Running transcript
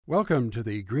Welcome to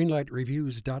the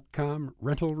GreenlightReviews.com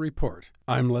Rental Report.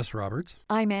 I'm Les Roberts.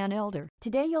 I'm Ann Elder.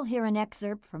 Today you'll hear an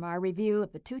excerpt from our review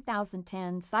of the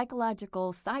 2010 psychological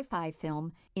sci-fi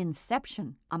film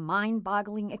Inception, a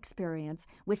mind-boggling experience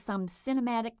with some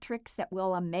cinematic tricks that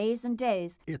will amaze and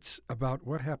daze. It's about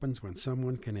what happens when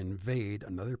someone can invade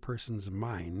another person's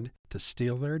mind to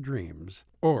steal their dreams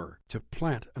or to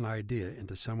plant an idea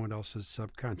into someone else's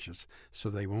subconscious so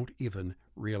they won't even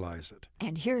realize it.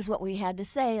 And here's what we had to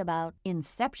say about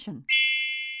Inception.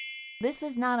 This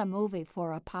is not a movie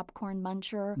for a popcorn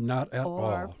muncher. Not at all.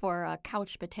 Or for a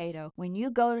couch potato. When you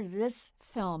go to this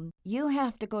film, you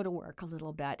have to go to work a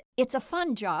little bit. It's a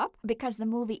fun job because the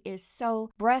movie is so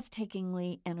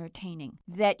breathtakingly entertaining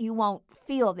that you won't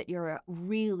feel that you're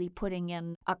really putting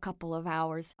in a couple of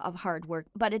hours of hard work.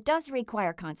 But it does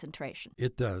require concentration.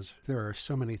 It does. There are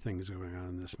so many things going on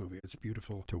in this movie. It's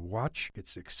beautiful to watch.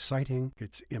 It's exciting.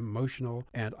 It's emotional.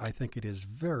 And I think it is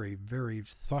very, very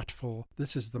thoughtful.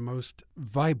 This is the most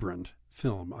vibrant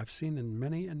film I've seen in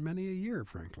many and many a year,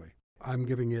 frankly. I'm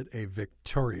giving it a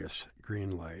victorious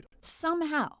green light.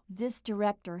 Somehow, this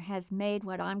director has made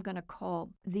what I'm going to call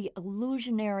the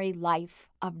illusionary life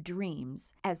of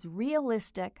dreams as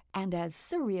realistic and as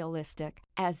surrealistic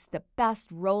as the best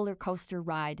roller coaster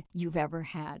ride you've ever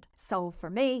had. So for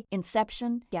me,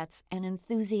 Inception gets an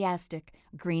enthusiastic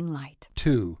green light.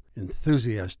 2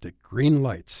 enthusiastic green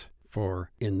lights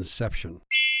for Inception.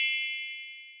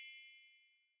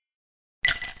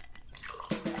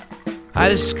 Hi,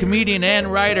 this is comedian and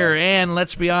writer, and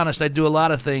let's be honest, I do a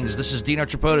lot of things. This is Dino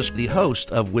Tripodis, the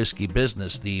host of Whiskey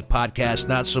Business, the podcast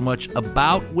not so much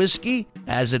about whiskey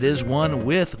as it is one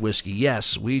with whiskey.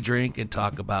 Yes, we drink and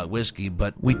talk about whiskey,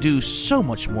 but we do so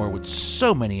much more with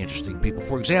so many interesting people.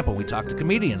 For example, we talk to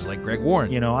comedians like Greg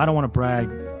Warren. You know, I don't want to brag,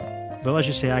 but let's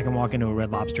just say I can walk into a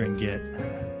Red Lobster and get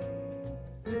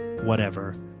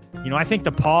whatever. You know, I think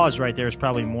the pause right there is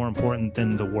probably more important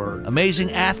than the word.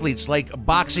 Amazing athletes like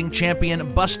boxing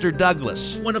champion Buster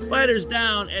Douglas. When a fighter's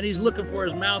down and he's looking for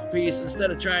his mouthpiece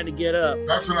instead of trying to get up.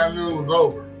 That's when I knew it was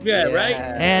over. Yeah, right?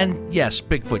 And yes,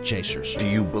 Bigfoot chasers. Do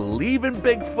you believe in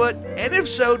Bigfoot? And if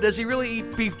so, does he really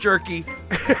eat beef jerky?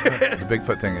 The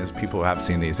Bigfoot thing is people have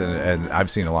seen these, and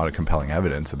I've seen a lot of compelling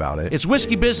evidence about it. It's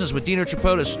Whiskey Business with Dino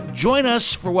Tripodis. Join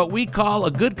us for what we call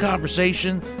a good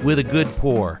conversation with a good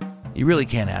pour. You really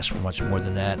can't ask for much more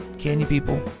than that, can you,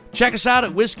 people? Check us out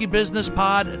at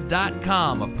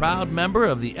whiskeybusinesspod.com, a proud member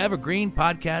of the Evergreen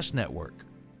Podcast Network.